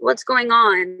 what's going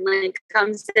on? Like,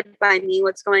 come sit by me.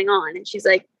 What's going on? And she's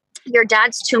like, your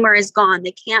dad's tumor is gone.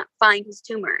 They can't find his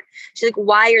tumor. She's like,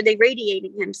 why are they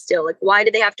radiating him still? Like, why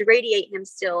do they have to radiate him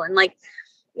still? And like,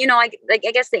 I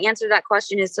guess the answer to that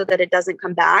question is so that it doesn't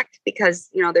come back, because,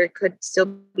 there could still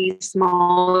be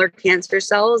smaller cancer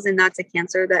cells, and that's a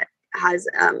cancer that has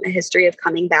a history of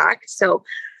coming back. So,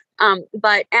 and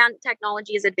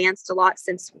technology has advanced a lot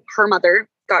since her mother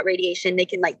got radiation. They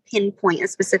can like pinpoint a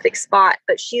specific spot,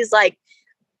 but she's of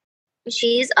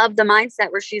the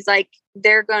mindset where she's like,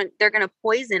 they're going to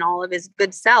poison all of his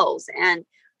good cells. And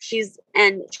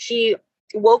she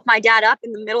woke my dad up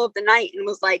in the middle of the night and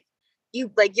was like,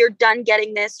 you're done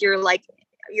getting this. You're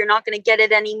not going to get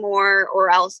it anymore, or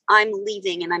else I'm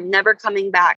leaving and I'm never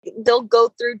coming back. They'll go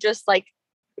through just like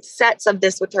sets of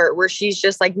this with her, where she's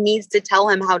just like needs to tell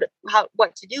him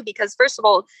what to do, because first of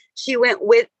all, she went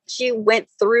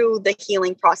through the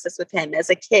healing process with him as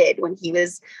a kid when he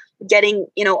was getting,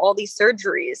 all these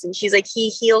surgeries, and she's like, he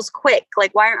heals quick.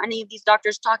 Like, why aren't any of these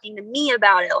doctors talking to me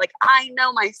about it? Like, I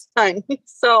know my son.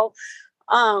 So,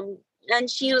 and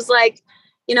she was like,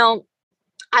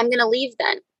 I'm going to leave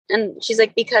then. And she's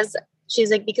like, because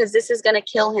this is going to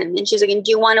kill him. And she's like, and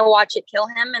do you want to watch it kill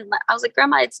him? And I was like,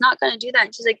 Grandma, it's not going to do that.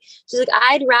 And she's like,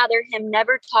 I'd rather him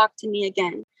never talk to me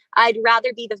again. I'd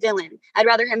rather be the villain. I'd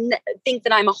rather him think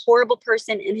that I'm a horrible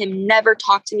person and him never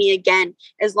talk to me again,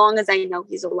 as long as I know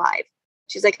he's alive.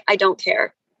 She's like, I don't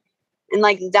care. And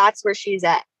like, that's where she's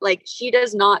at. Like, she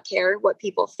does not care what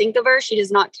people think of her. She does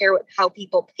not care how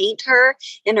people paint her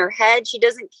in her head. She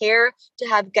doesn't care to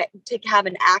have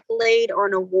an accolade or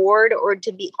an award, or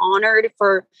to be honored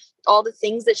for all the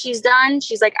things that she's done.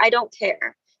 She's like, I don't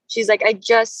care. She's like,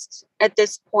 at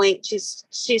this point, she's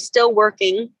still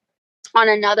working on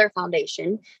another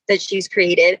foundation that she's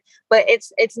created, but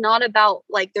it's not about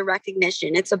like the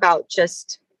recognition. It's about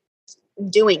just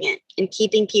doing it and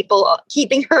keeping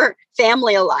her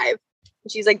family alive.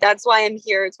 And she's like, that's why I'm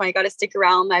here. It's why I got to stick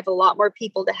around. I have a lot more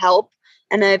people to help,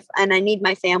 and I need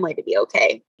my family to be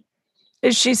okay.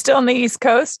 Is she still on the East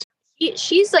Coast?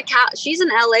 She's an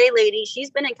LA lady.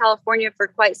 She's been in California for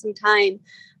quite some time.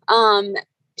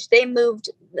 They moved.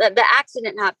 The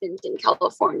accident happened in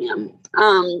California.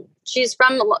 She's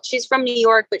from New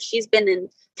York, but she's been in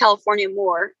California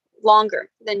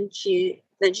longer than she's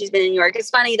been in New York.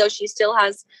 It's funny though, she still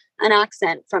has an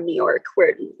accent from New York,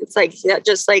 where it's like, yeah,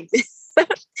 just like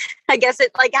I guess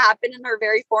it like happened in her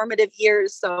very formative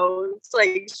years. So it's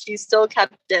like she still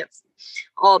kept it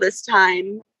all this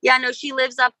time. Yeah, no, she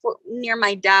lives up near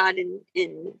my dad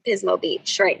in Pismo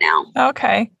Beach right now.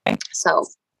 Okay. So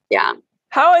yeah.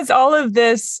 How has all of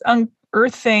this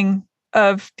unearthing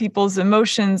of people's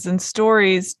emotions and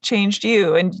stories changed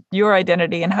you and your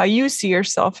identity and how you see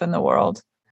yourself in the world?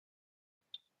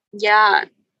 Yeah,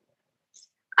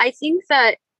 I think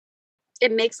that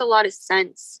it makes a lot of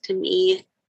sense to me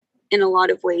in a lot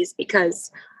of ways,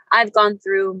 because I've gone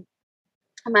through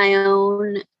my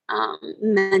own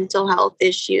mental health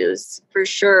issues for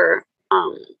sure,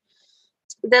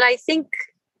 that I think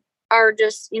are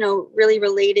just, really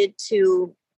related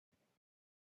to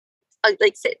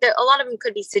like a lot of them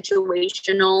could be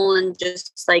situational, and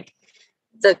just like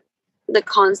the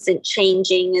constant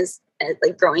changing is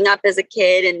like growing up as a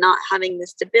kid and not having the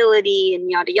stability and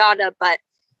yada yada. But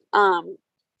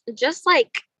just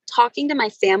like talking to my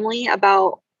family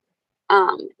about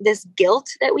this guilt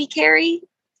that we carry,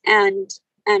 and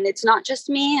it's not just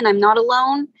me, and I'm not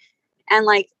alone. And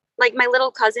like my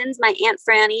little cousins, my Aunt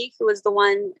Franny, who was the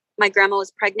one my grandma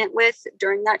was pregnant with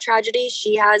during that tragedy,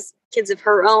 she has kids of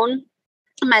her own.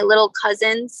 My little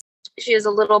cousins, she has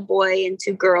a little boy and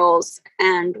two girls,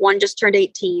 and one just turned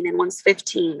 18 and one's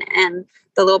 15, and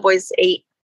the little boy's 8.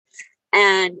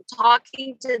 And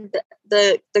talking to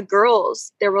the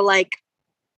girls, they were like,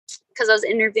 because I was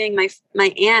interviewing my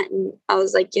aunt, and I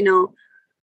was like,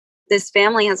 this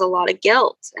family has a lot of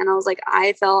guilt. And I was like,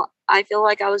 I feel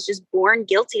like I was just born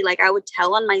guilty. Like I would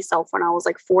tell on myself when I was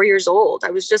like 4 years old. I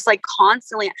was just like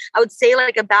constantly, I would say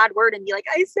like a bad word and be like,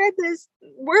 I said this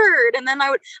word. And then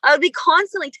I would be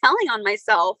constantly telling on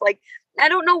myself. Like, I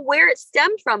don't know where it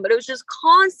stemmed from, but it was just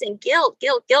constant guilt.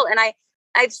 And I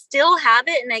still have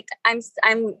it. And like,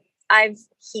 I've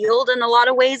healed in a lot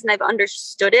of ways and I've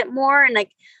understood it more. And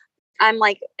like, I'm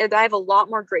like, I have a lot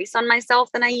more grace on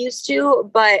myself than I used to,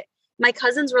 but my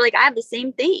cousins were like, I have the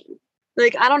same thing.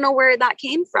 Like, I don't know where that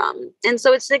came from. And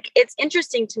so it's like, it's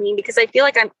interesting to me because I feel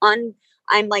like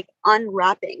I'm like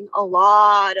unwrapping a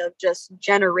lot of just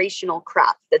generational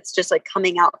crap that's just like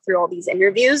coming out through all these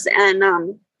interviews,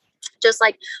 and just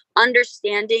like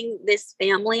understanding this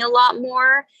family a lot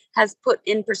more has put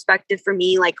in perspective for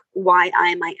me, like why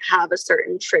I might have a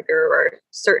certain trigger or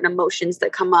certain emotions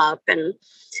that come up. And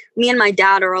me and my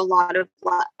dad are a lot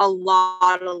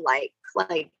alike,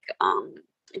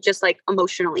 just like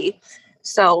emotionally.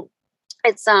 So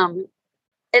it's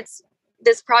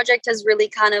this project has really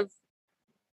kind of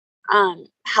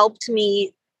helped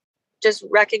me just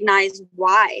recognize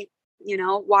why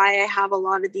I have a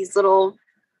lot of these little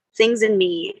things in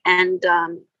me, and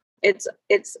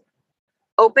it's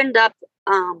opened up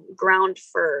ground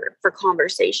for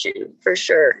conversation for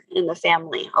sure in the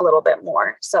family a little bit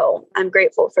more. So I'm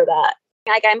grateful for that.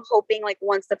 Like, I'm hoping like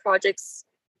once the project's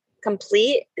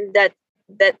complete that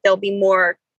there'll be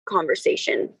more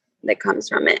conversation that comes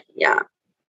from it. Yeah.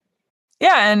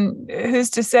 And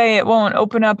who's to say it won't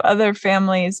open up other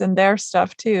families and their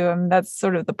stuff too? I mean, that's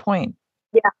sort of the point.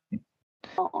 Yeah.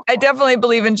 I definitely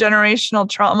believe in generational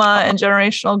trauma and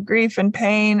generational grief and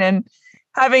pain, and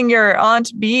having your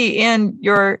aunt be in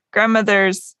your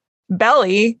grandmother's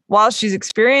belly while she's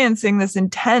experiencing this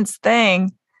intense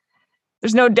thing.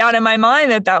 There's no doubt in my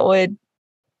mind that would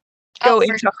go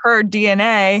into her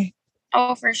DNA.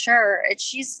 Oh, for sure.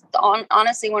 She's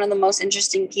honestly one of the most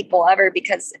interesting people ever,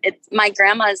 because my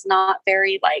grandma is not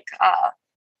very like,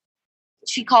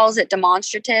 she calls it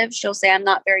demonstrative. She'll say, I'm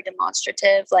not very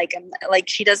demonstrative. Like,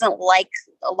 she doesn't like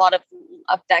a lot of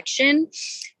affection,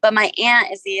 but my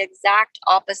aunt is the exact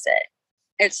opposite.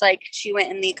 It's like she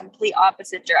went in the complete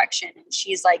opposite direction. And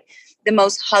she's like the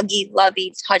most huggy,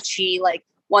 lovey, touchy, like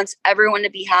wants everyone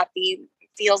to be happy.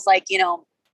 Feels like,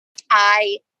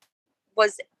 I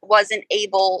wasn't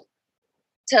able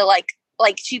to like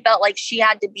she felt like she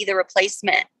had to be the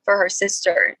replacement for her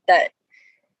sister that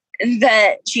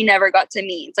she never got to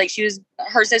meet. It's like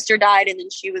her sister died and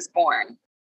then she was born.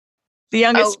 The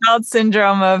youngest child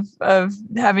syndrome of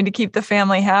having to keep the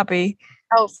family happy.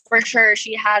 Oh, for sure.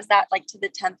 She has that like to the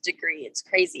 10th degree. It's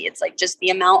crazy. It's like just the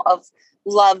amount of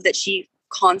love that she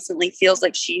constantly feels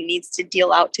like she needs to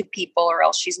deal out to people or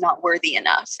else she's not worthy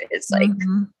enough. It's like,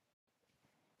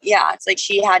 yeah, it's like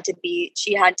she had to be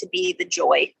the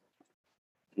joy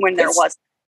when there was.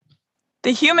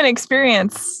 The human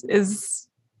experience is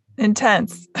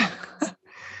intense.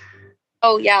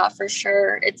 Oh yeah, for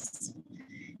sure. It's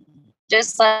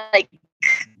just like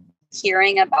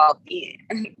hearing about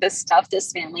the stuff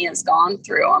this family has gone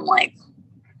through. I'm like,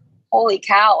 holy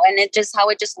cow. And how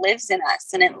it just lives in us,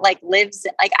 and it like lives,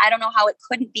 like, I don't know how it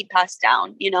couldn't be passed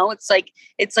down. It's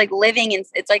like living in,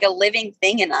 it's like a living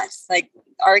thing in us, like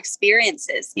our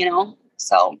experiences,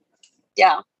 so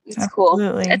yeah, it's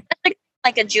Absolutely. Cool. It's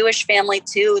like a Jewish family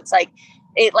too. It's like,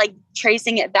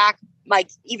 tracing it back like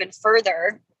even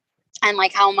further, and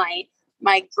like how my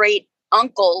great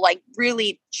uncle like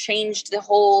really changed the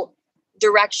whole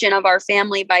direction of our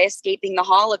family by escaping the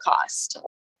Holocaust.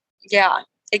 Yeah.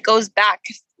 It goes back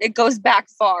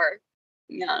far.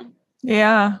 Yeah.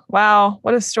 Yeah. Wow.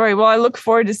 What a story. Well, I look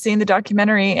forward to seeing the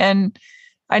documentary, and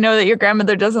I know that your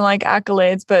grandmother doesn't like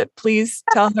accolades, but please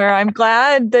tell her I'm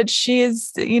glad that she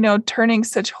is, turning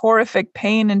such horrific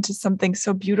pain into something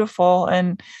so beautiful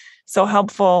and so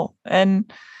helpful.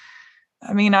 And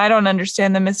I mean, I don't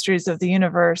understand the mysteries of the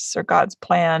universe or God's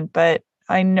plan, but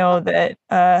I know that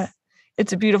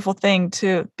it's a beautiful thing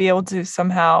to be able to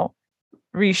somehow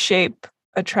reshape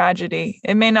a tragedy.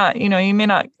 It may not, you may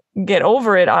not get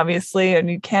over it, obviously,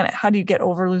 and how do you get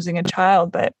over losing a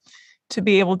child? But to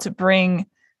be able to bring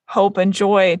hope and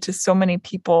joy to so many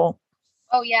people.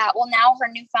 Oh yeah. Well, now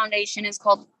her new foundation is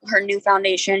called Her New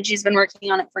Foundation. She's been working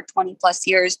on it for 20 plus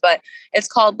years, but it's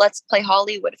called Let's Play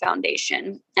Hollywood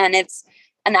Foundation. And it's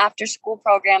an after school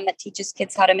program that teaches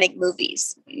kids how to make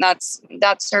movies.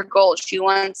 That's her goal. She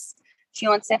wants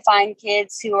to find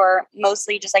kids who are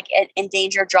mostly just like in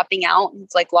danger of dropping out and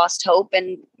like lost hope,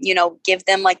 and, give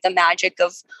them like the magic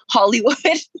of Hollywood.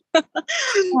 Well,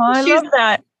 I love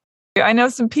that. I know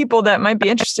some people that might be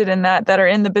interested in that are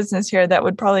in the business here that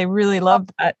would probably really love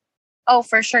that. Oh,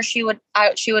 for sure. She would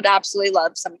absolutely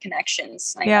love some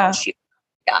connections. I know she.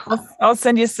 Yeah. I'll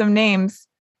send you some names.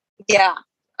 Yeah.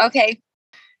 Okay.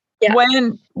 Yeah.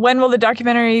 When will the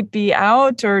documentary be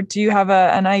out, or do you have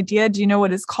an idea? Do you know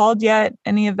what it's called yet?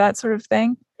 Any of that sort of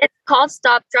thing? It's called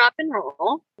Stop, Drop, and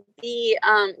Roll. We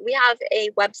have a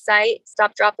website,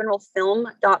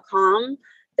 stopdropandrollfilm.com.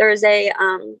 There's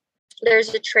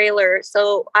a trailer.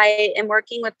 So I am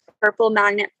working with Purple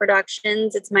Magnet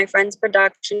Productions. It's my friend's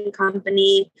production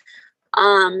company.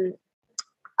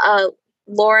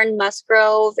 Lauren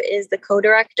Musgrove is the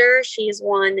co-director. She's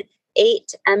won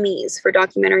 8 Emmys for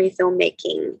documentary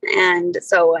filmmaking. And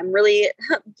so I'm really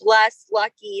blessed,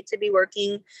 lucky to be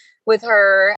working with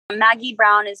her. Maggie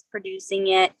Brown is producing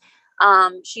it.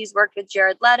 She's worked with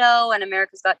Jared Leto and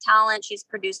America's Got Talent. She's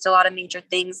produced a lot of major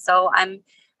things. So I'm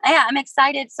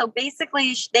excited. So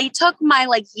basically they took my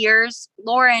years.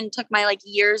 Lauren took my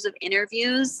years of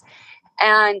interviews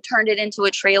and turned it into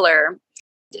a trailer.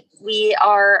 We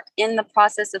are in the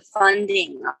process of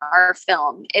funding our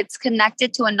film. It's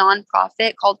connected to a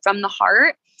nonprofit called From the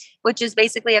Heart, which is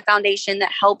basically a foundation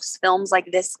that helps films like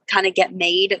this kind of get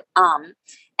made.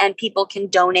 And people can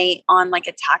donate on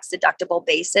a tax deductible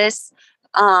basis,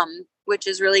 which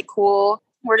is really cool.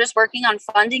 We're just working on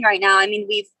funding right now. I mean,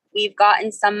 we've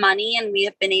gotten some money and we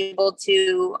have been able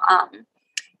to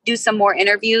do some more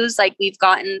interviews. We've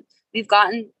gotten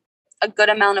a good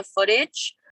amount of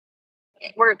footage.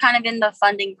 We're kind of in the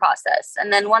funding process.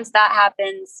 And then once that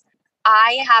happens,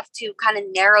 I have to kind of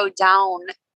narrow down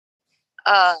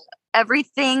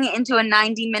everything into a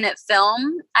 90-minute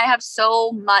film. I have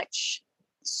so much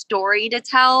story to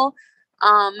tell.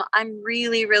 I'm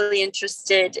really, really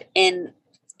interested in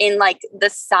the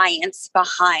science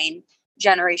behind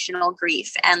generational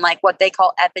grief and what they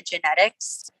call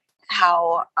epigenetics.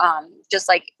 How just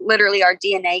literally our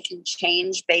DNA can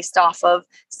change based off of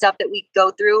stuff that we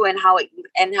go through and how it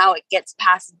gets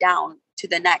passed down to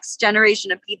the next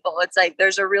generation of people. It's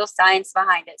there's a real science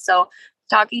behind it. So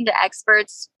talking to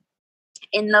experts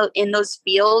in those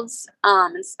fields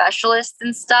and specialists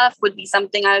and stuff would be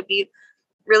something I would be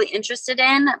really interested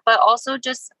in, but also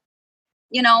just,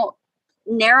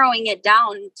 narrowing it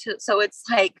down so it's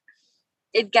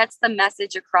it gets the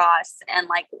message across. And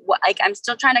I'm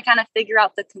still trying to kind of figure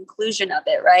out the conclusion of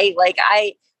it, right?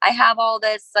 I have all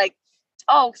this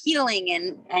healing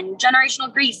and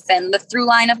generational grief and the through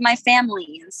line of my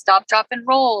family and Stop, Drop, and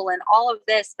Roll and all of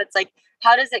this. But it's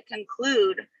how does it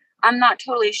conclude? I'm not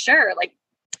totally sure.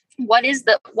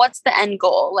 What's the end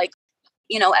goal?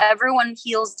 Everyone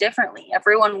heals differently.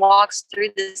 Everyone walks through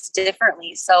this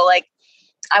differently. So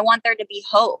I want there to be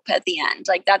hope at the end.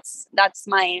 That's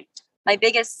my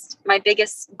biggest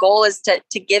goal is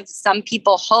to give some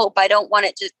people hope. I don't want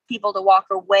people to walk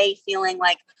away feeling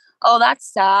oh,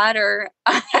 that's sad, or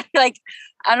I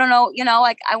don't know,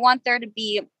 I want there to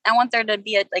be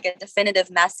a definitive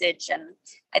message. And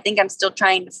I think I'm still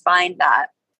trying to find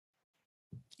that.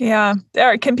 Yeah.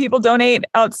 Can people donate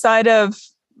outside of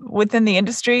within the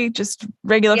industry? Just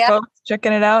regular folks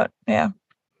checking it out? Yeah.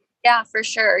 Yeah, for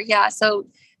sure. Yeah. So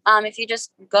if you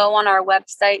just go on our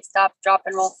website,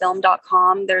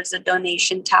 stopdropandrollfilm.com, there's a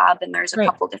donation tab and there's a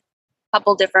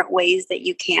couple different ways that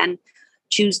you can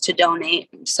choose to donate.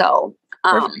 So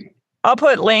I'll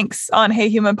put links on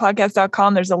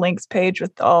heyhumanpodcast.com. There's a links page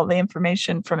with all the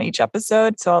information from each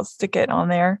episode. So I'll stick it on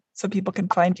there so people can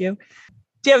find you.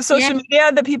 Do you have social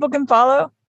media that people can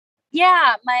follow?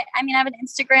 Yeah. I have an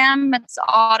Instagram. It's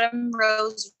Autumn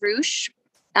Rose Ruche,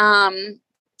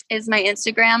 is my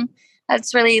Instagram.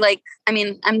 That's really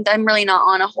I'm really not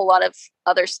on a whole lot of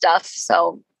other stuff.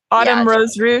 So Autumn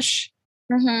Rose Ruche.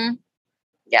 Mm-hmm.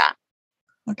 Yeah.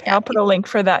 Okay. Yeah. I'll put a link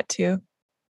for that too.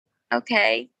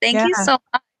 Okay. Thank you so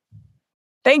much.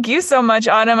 Thank you so much,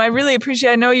 Autumn. I really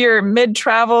appreciate it. I know you're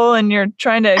mid-travel and you're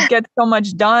trying to get so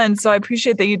much done. So I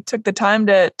appreciate that you took the time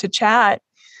to chat.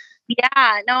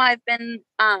 Yeah, no, I've been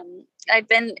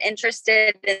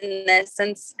interested in this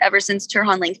ever since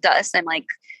Turhan linked us. I'm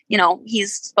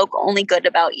he's spoke only good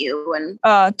about you. And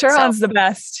Turhan's the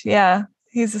best. Yeah.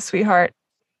 He's a sweetheart.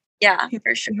 Yeah,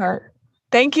 for sure. Sweetheart.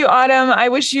 Thank you, Autumn. I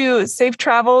wish you safe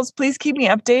travels. Please keep me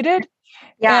updated.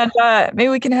 Yeah. And maybe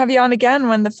we can have you on again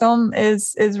when the film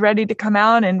is ready to come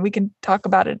out and we can talk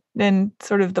about it in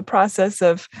sort of the process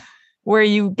of where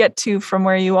you get to from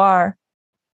where you are.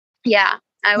 Yeah,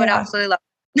 I would absolutely love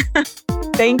it.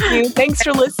 Thank you. Thanks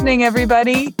for listening,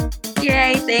 everybody.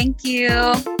 Yay. Thank you.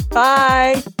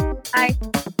 Bye. Bye.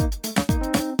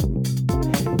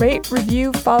 Rate,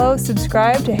 review, follow,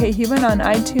 subscribe to Hey Human on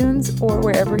iTunes or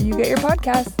wherever you get your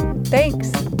podcasts. Thanks.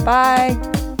 Bye.